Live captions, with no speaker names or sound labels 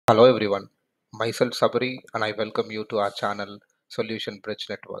Hello everyone, myself Sabri and I welcome you to our channel Solution Bridge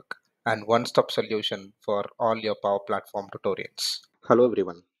Network and one-stop solution for all your Power Platform tutorials. Hello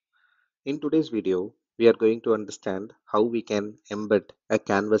everyone. In today's video, we are going to understand how we can embed a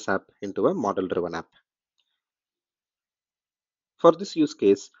Canvas app into a model-driven app. For this use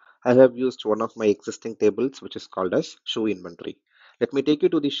case, I have used one of my existing tables which is called as shoe inventory. Let me take you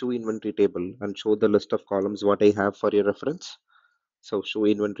to the shoe inventory table and show the list of columns what I have for your reference. So shoe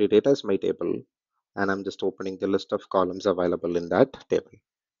inventory data is my table and I'm just opening the list of columns available in that table.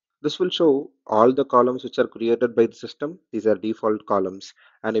 This will show all the columns which are created by the system. These are default columns.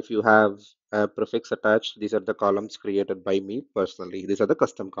 And if you have a prefix attached, these are the columns created by me personally. These are the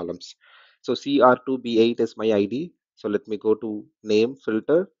custom columns. So CR2B8 is my ID. So let me go to name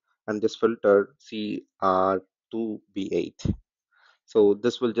filter and just filter CR2B8. So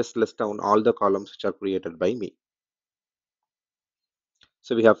this will just list down all the columns which are created by me.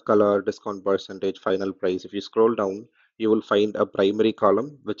 So we have color, discount percentage, final price. If you scroll down, you will find a primary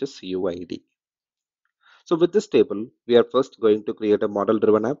column which is UID. So with this table, we are first going to create a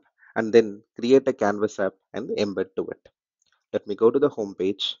model-driven app and then create a Canvas app and embed to it. Let me go to the home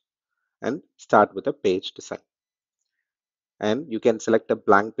page and start with a page design. And you can select a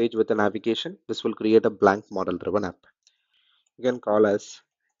blank page with a navigation. This will create a blank model-driven app. You can call as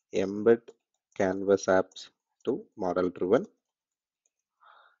embed Canvas apps to model-driven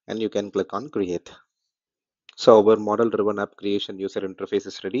and you can click on create. So our model-driven app creation user interface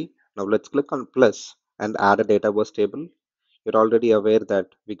is ready. Now let's click on plus and add a database table. You're already aware that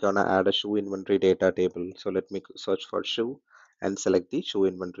we're gonna add a shoe inventory data table. So let me search for shoe and select the shoe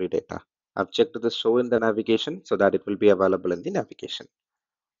inventory data. I've checked the show in the navigation so that it will be available in the navigation.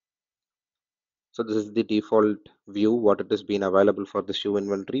 So this is the default view, what it has been available for the shoe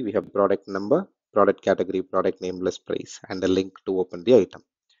inventory. We have product number, product category, product name, list price, and a link to open the item.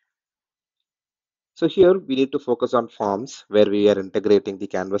 So here we need to focus on forms where we are integrating the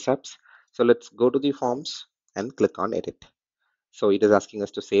Canvas apps. So let's go to the forms and click on edit. So it is asking us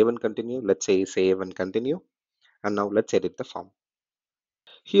to save and continue. Let's say save and continue. And now let's edit the form.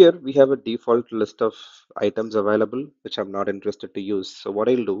 Here we have a default list of items available, which I'm not interested to use. So what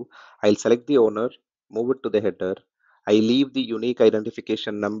I'll do, I'll select the owner, move it to the header. I leave the unique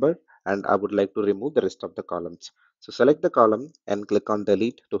identification number and I would like to remove the rest of the columns. So select the column and click on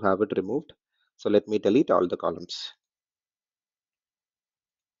delete to have it removed. So let me delete all the columns.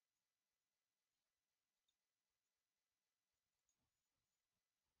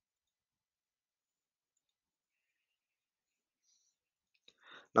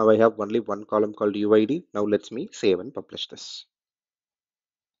 Now I have only one column called UID. Now let's me save and publish this.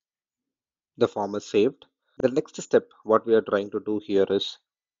 The form is saved. The next step, what we are trying to do here is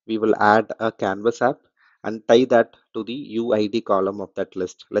we will add a Canvas app and tie that to the UID column of that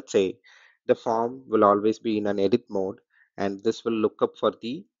list. Let's say the form will always be in an edit mode and this will look up for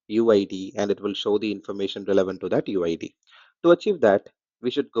the UID and it will show the information relevant to that UID. To achieve that, we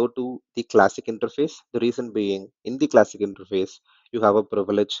should go to the classic interface. The reason being, in the classic interface, you have a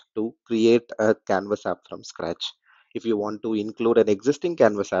privilege to create a Canvas app from scratch. If you want to include an existing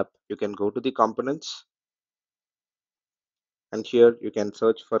Canvas app, you can go to the components and here you can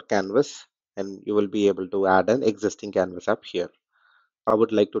search for Canvas and you will be able to add an existing Canvas app here. I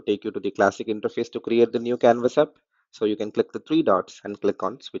would like to take you to the classic interface to create the new Canvas app. So you can click the three dots and click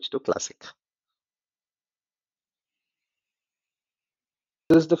on switch to classic.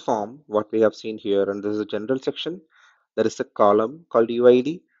 This is the form, what we have seen here, and this is a general section. There is a column called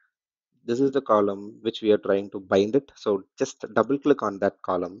UID. This is the column which we are trying to bind it. So just double click on that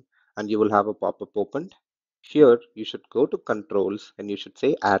column and you will have a pop-up opened. Here you should go to controls and you should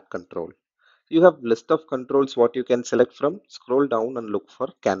say add control. You have list of controls what you can select from. Scroll down and look for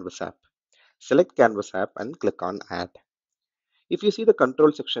Canvas app. Select Canvas app and click on add. If you see the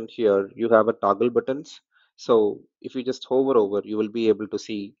control section here, you have a toggle buttons. So if you just hover over, you will be able to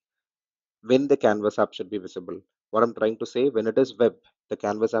see when the Canvas app should be visible. What I'm trying to say, when it is web, the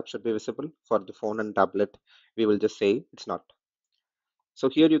Canvas app should be visible. For the phone and tablet, we will just say it's not. So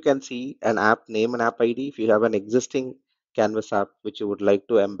here you can see an app name and app ID. If you have an existing Canvas app which you would like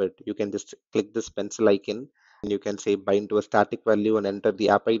to embed, you can just click this pencil icon and you can say bind to a static value and enter the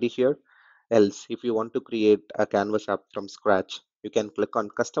app ID here. Else, if you want to create a Canvas app from scratch, you can click on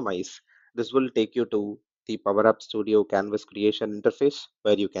customize. This will take you to the Power App Studio Canvas creation interface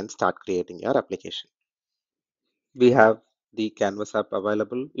where you can start creating your application. We have the Canvas app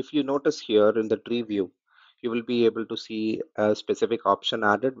available. If you notice here in the tree view, you will be able to see a specific option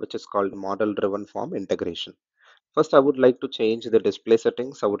added, which is called model driven form integration. First, I would like to change the display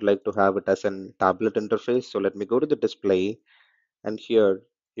settings. I would like to have it as an tablet interface. So let me go to the display and here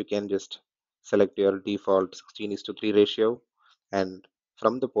you can just select your default 16:3 ratio, and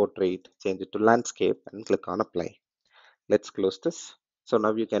from the portrait, change it to landscape and click on apply. Let's close this. So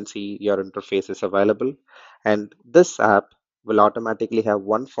now you can see your interface is available, and this app will automatically have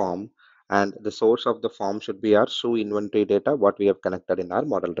one form, and the source of the form should be our shoe inventory data, what we have connected in our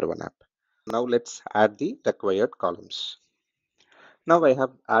model driven app. Now let's add the required columns. Now I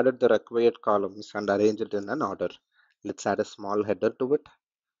have added the required columns and arranged it in an order. Let's add a small header to it.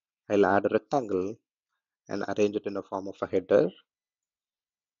 I'll add a rectangle and arrange it in the form of a header,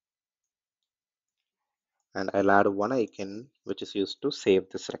 and I'll add one icon which is used to save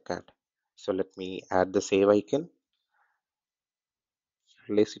this record. So let me add the save icon,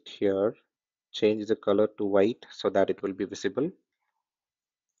 place it here, change the color to white so that it will be visible.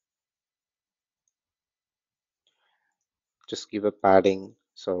 Just give a padding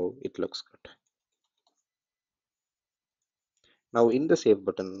so it looks good. Now in the save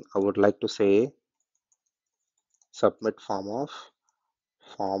button, I would like to say submit form of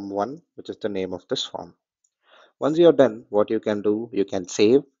form 1, which is the name of this form. Once you're done, what you can do, you can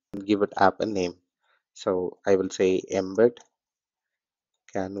save and give it app a name. So I will say embed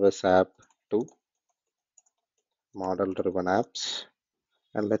canvas app to model driven apps,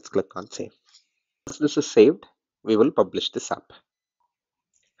 and let's click on save. Once this is saved, we will publish this app.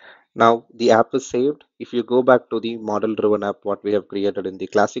 Now the app is saved. If you go back to the model driven app, what we have created in the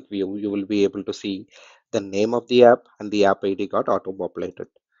classic view, you will be able to see the name of the app and the app ID got auto populated.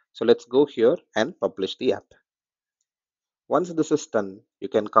 So let's go here and publish the app. Once this is done, you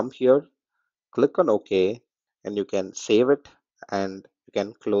can come here, click on OK, and you can save it, and you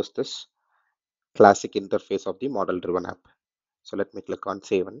can close this classic interface of the model driven app. So let me click on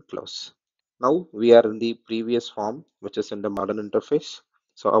save and close. Now we are in the previous form, which is in the modern interface.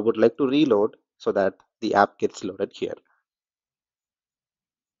 So I would like to reload so that the app gets loaded here.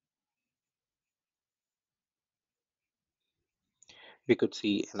 We could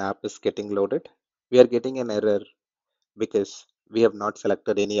see an app is getting loaded. We are getting an error because we have not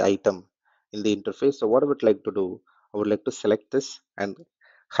selected any item in the interface. So what I would like to do, I would like to select this and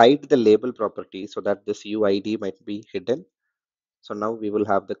hide the label property so that this UID might be hidden. So now we will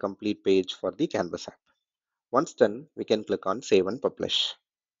have the complete page for the Canvas app. Once done, we can click on save and publish.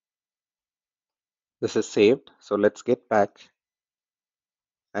 This is saved. So let's get back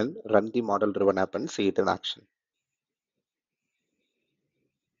and run the model driven app and see it in action.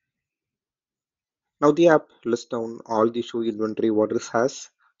 Now the app lists down all the shoe inventory what it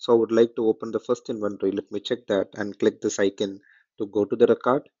has. So I would like to open the first inventory. Let me check that and click this icon to go to the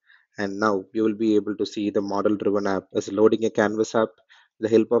record. And now you will be able to see the model driven app is loading a Canvas app with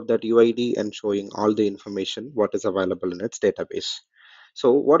the help of that UID and showing all the information what is available in its database.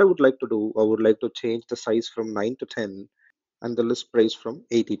 So what I would like to do, I would like to change the size from 9 to 10 and the list price from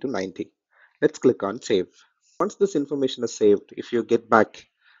 80 to 90. Let's click on save. Once this information is saved, if you get back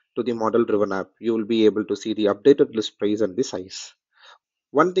to the model driven app, you will be able to see the updated list price and the size.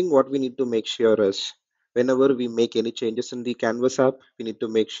 One thing what we need to make sure is whenever we make any changes in the Canvas app, we need to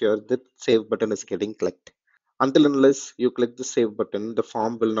make sure that save button is getting clicked. Until unless you click the save button, the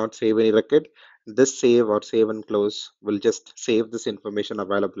form will not save any record. This save or save and close will just save this information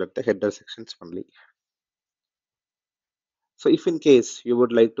available at the header sections only. So if in case you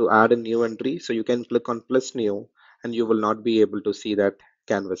would like to add a new entry, so you can click on plus new and you will not be able to see that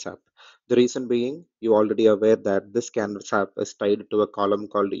Canvas app. The reason being you already aware that this Canvas app is tied to a column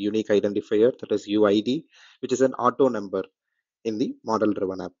called unique identifier, that is UID, which is an auto number in the model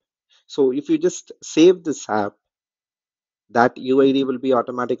driven app. So if you just save this app, that UID will be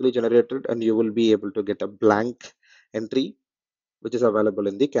automatically generated and you will be able to get a blank entry which is available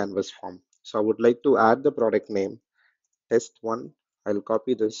in the Canvas form. So I would like to add the product name test 1. I'll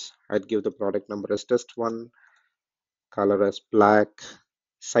copy this. I'd give the product number as test 1, color as black,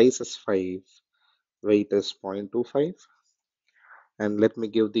 size as 5, weight is 0.25, and let me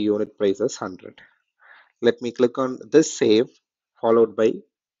give the unit price as 100. Let me click on this save followed by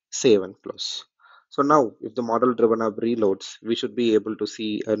save and close. So now if the model driven app reloads, we should be able to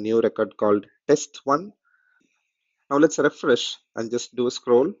see a new record called test 1. Now let's refresh and just do a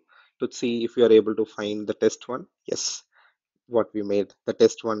scroll to see if we are able to find the test 1. Yes, what we made. The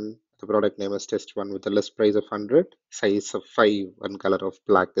test one, the product name is test one with a list price of 100, size of 5, and color of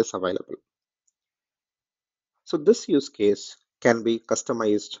black is available. So this use case can be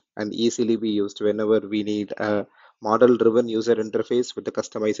customized and easily be used whenever we need a model driven user interface with the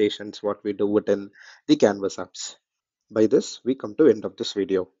customizations what we do within the Canvas apps. By this, we come to end of this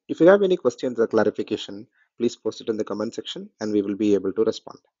video. If you have any questions or clarification, please post it in the comment section and we will be able to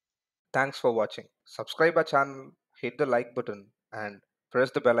respond. Thanks for watching. Subscribe our channel, hit the like button, and Press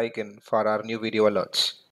the bell icon for our new video alerts.